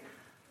humanity.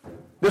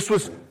 This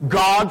was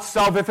God's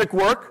salvific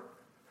work.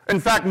 In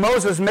fact,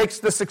 Moses makes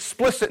this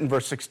explicit in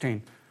verse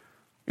 16.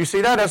 You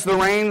see that? As the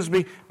rains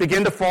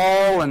begin to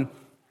fall and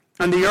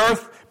the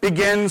earth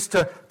begins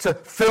to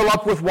fill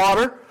up with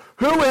water,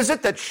 who is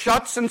it that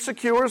shuts and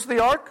secures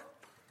the ark?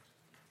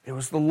 It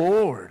was the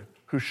Lord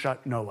who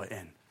shut Noah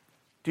in.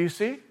 Do you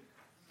see?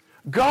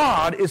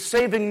 God is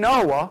saving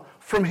Noah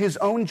from his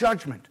own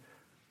judgment.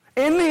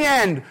 In the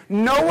end,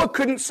 Noah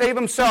couldn't save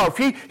himself.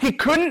 He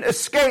couldn't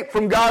escape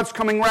from God's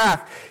coming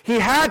wrath. He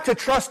had to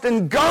trust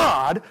in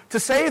God to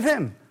save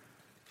him.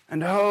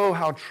 And oh,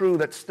 how true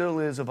that still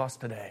is of us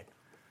today.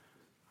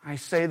 I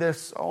say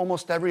this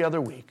almost every other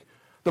week.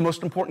 The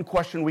most important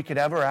question we could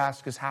ever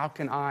ask is, how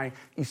can I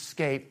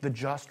escape the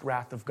just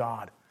wrath of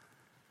God?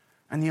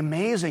 And the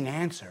amazing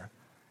answer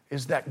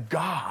is that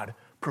God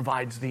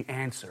provides the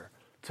answer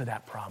to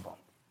that problem,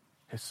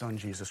 his Son,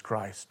 Jesus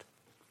Christ.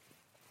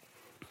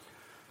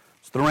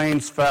 As the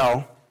rains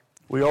fell,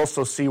 we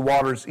also see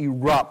waters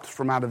erupt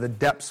from out of the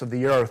depths of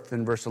the earth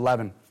in verse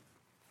 11.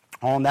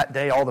 On that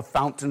day, all the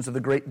fountains of the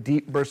great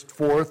deep burst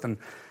forth, and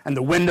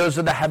the windows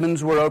of the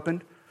heavens were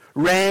opened.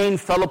 Rain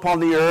fell upon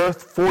the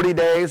earth 40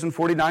 days and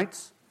 40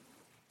 nights.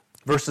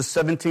 Verses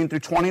 17 through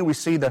 20, we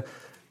see the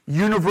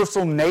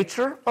universal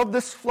nature of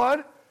this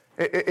flood.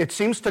 It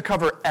seems to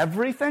cover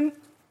everything.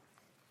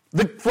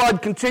 The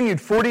flood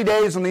continued 40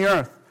 days on the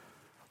earth.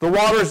 The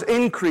waters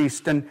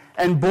increased and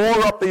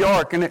bore up the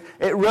ark, and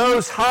it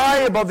rose high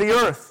above the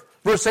earth.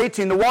 Verse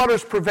 18, the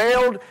waters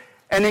prevailed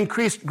and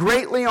increased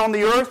greatly on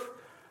the earth,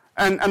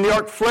 and the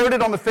ark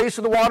floated on the face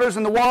of the waters,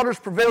 and the waters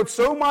prevailed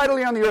so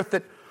mightily on the earth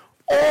that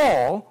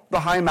all the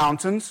high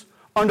mountains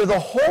under the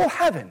whole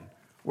heaven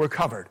were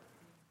covered.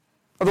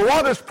 The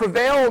waters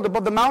prevailed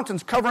above the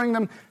mountains, covering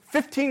them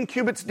 15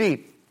 cubits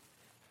deep.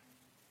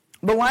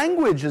 The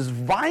language is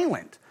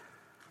violent,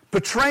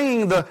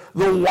 portraying the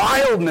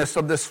wildness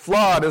of this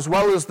flood as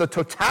well as the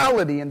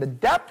totality and the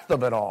depth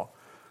of it all.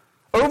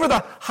 Over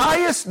the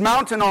highest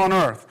mountain on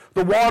earth,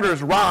 the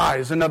waters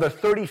rise another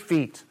 30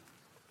 feet.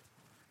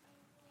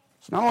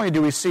 So not only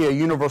do we see a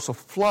universal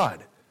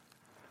flood,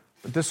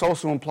 but this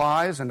also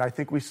implies, and I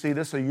think we see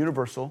this, a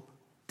universal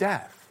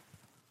death.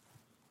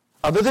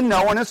 Other than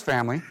Noah and his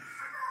family,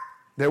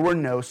 there were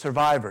no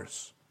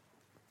survivors.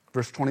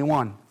 Verse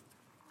 21,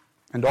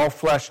 and all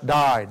flesh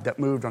died that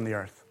moved on the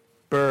earth,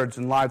 birds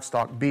and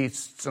livestock,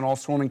 beasts, and all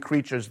swarming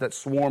creatures that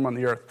swarm on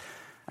the earth,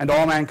 and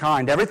all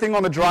mankind. Everything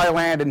on the dry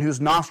land in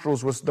whose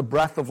nostrils was the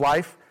breath of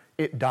life,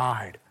 it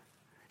died.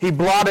 He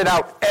blotted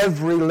out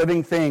every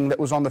living thing that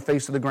was on the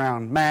face of the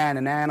ground, man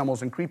and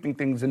animals and creeping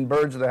things and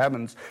birds of the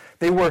heavens.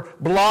 They were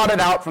blotted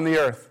out from the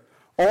earth.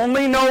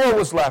 Only Noah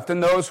was left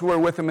and those who were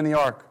with him in the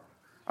ark.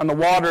 And the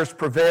waters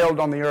prevailed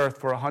on the earth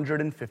for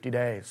 150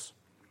 days.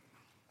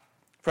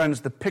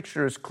 Friends, the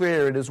picture is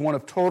clear. It is one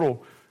of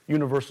total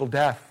universal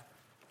death.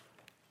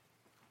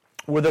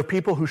 Were there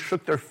people who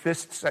shook their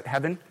fists at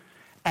heaven,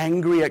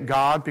 angry at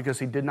God because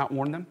he did not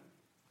warn them?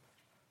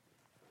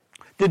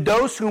 Did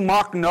those who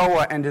mocked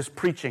Noah and his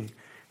preaching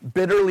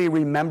bitterly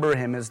remember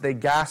him as they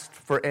gasped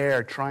for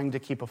air, trying to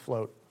keep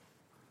afloat?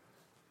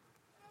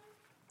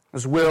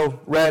 As Will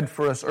read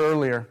for us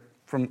earlier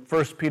from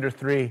 1 Peter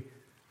 3,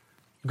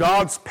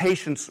 God's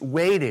patience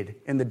waited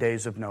in the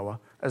days of Noah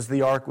as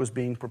the ark was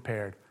being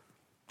prepared.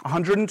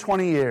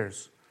 120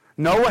 years.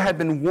 Noah had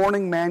been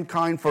warning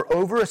mankind for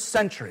over a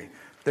century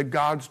that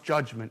God's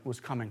judgment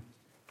was coming.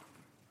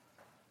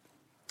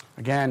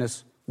 Again,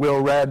 as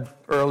Will read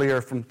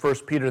earlier from 1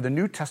 Peter, the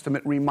New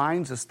Testament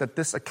reminds us that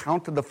this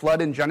account of the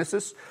flood in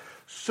Genesis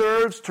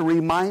serves to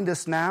remind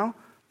us now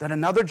that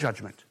another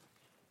judgment,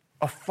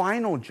 a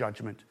final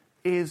judgment,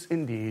 is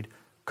indeed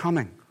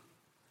coming.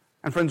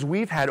 And friends,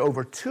 we've had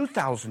over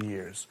 2,000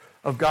 years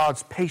of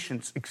God's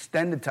patience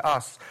extended to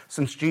us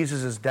since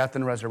Jesus' death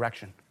and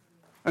resurrection.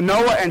 And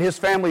Noah and his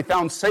family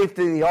found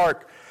safety in the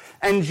ark.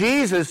 And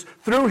Jesus,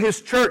 through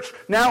his church,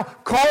 now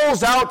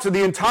calls out to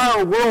the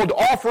entire world,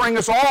 offering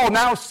us all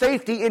now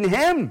safety in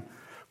him.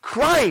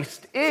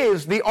 Christ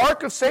is the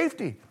ark of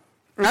safety.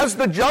 And as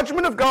the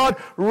judgment of God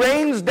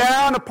rains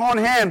down upon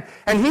him,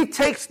 and he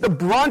takes the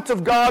brunt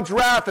of God's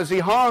wrath as he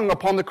hung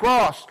upon the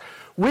cross,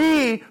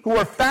 we who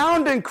are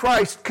found in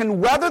Christ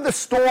can weather the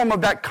storm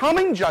of that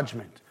coming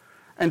judgment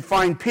and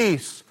find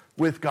peace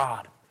with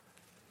God.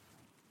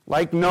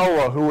 Like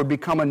Noah, who would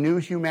become a new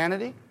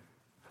humanity,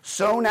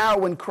 so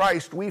now in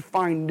Christ we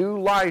find new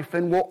life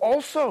and will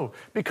also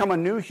become a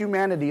new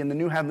humanity in the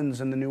new heavens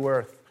and the new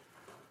earth.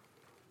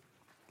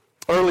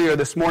 Earlier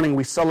this morning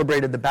we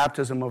celebrated the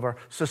baptism of our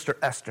sister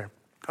Esther,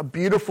 a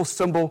beautiful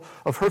symbol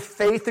of her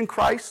faith in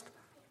Christ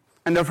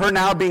and of her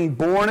now being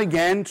born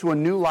again to a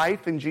new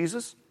life in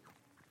Jesus?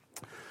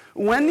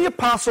 When the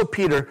Apostle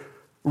Peter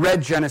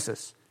read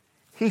Genesis,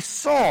 he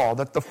saw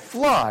that the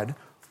flood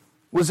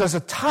was as a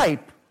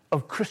type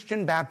of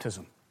Christian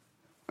baptism.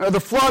 The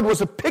flood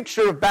was a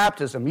picture of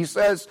baptism. He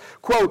says,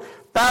 quote,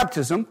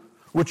 "Baptism,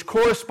 which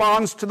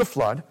corresponds to the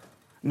flood,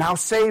 now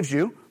saves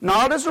you,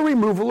 not as a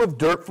removal of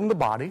dirt from the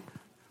body,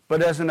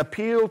 but as an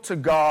appeal to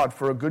God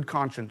for a good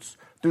conscience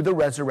through the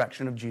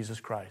resurrection of Jesus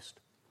Christ."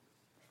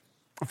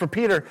 For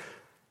Peter,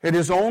 it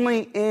is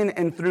only in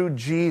and through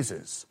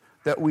Jesus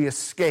that we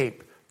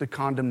escape the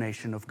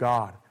condemnation of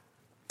God.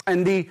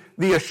 And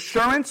the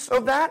assurance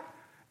of that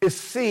is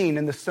seen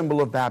in the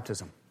symbol of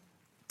baptism.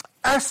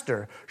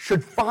 Esther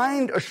should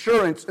find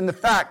assurance in the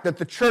fact that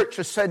the church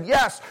has said,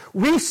 yes,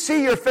 we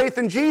see your faith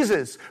in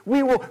Jesus.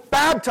 We will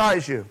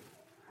baptize you.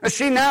 And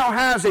she now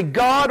has a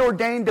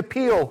God-ordained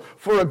appeal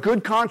for a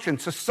good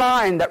conscience, a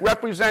sign that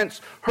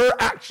represents her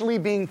actually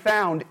being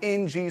found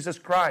in Jesus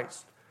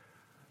Christ.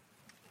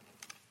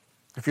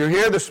 If you're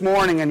here this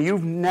morning and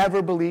you've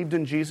never believed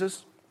in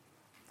Jesus,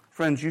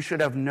 friends, you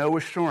should have no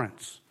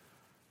assurance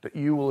that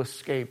you will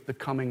escape the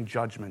coming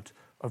judgment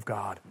of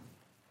God.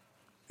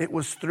 It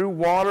was through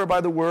water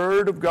by the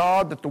word of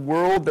God that the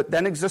world that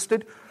then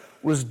existed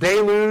was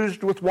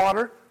deluged with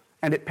water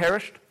and it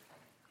perished.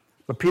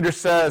 But Peter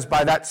says,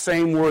 by that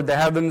same word, the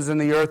heavens and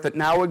the earth that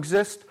now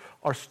exist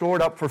are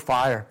stored up for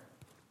fire,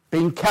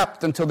 being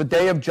kept until the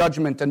day of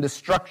judgment and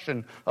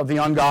destruction of the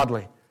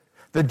ungodly.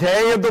 The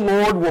day of the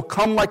Lord will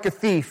come like a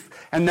thief,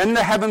 and then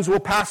the heavens will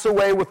pass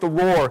away with a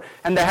roar,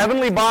 and the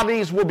heavenly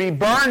bodies will be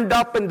burned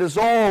up and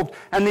dissolved,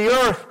 and the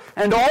earth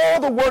and all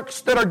the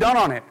works that are done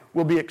on it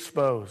will be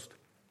exposed.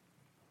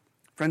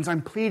 Friends,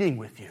 I'm pleading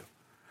with you.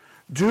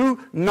 Do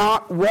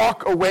not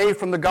walk away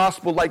from the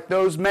gospel like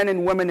those men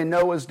and women in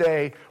Noah's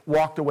day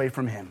walked away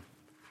from him.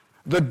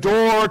 The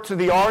door to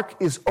the ark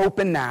is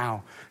open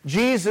now.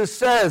 Jesus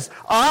says,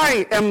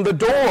 I am the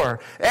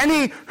door.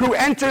 Any who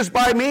enters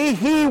by me,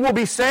 he will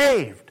be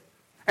saved.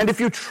 And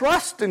if you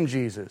trust in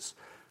Jesus,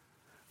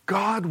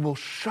 God will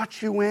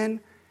shut you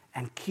in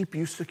and keep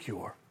you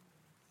secure.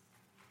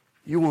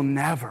 You will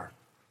never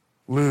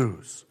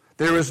lose.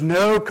 There is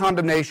no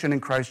condemnation in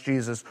Christ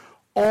Jesus,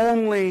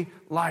 only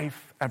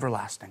life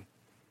everlasting.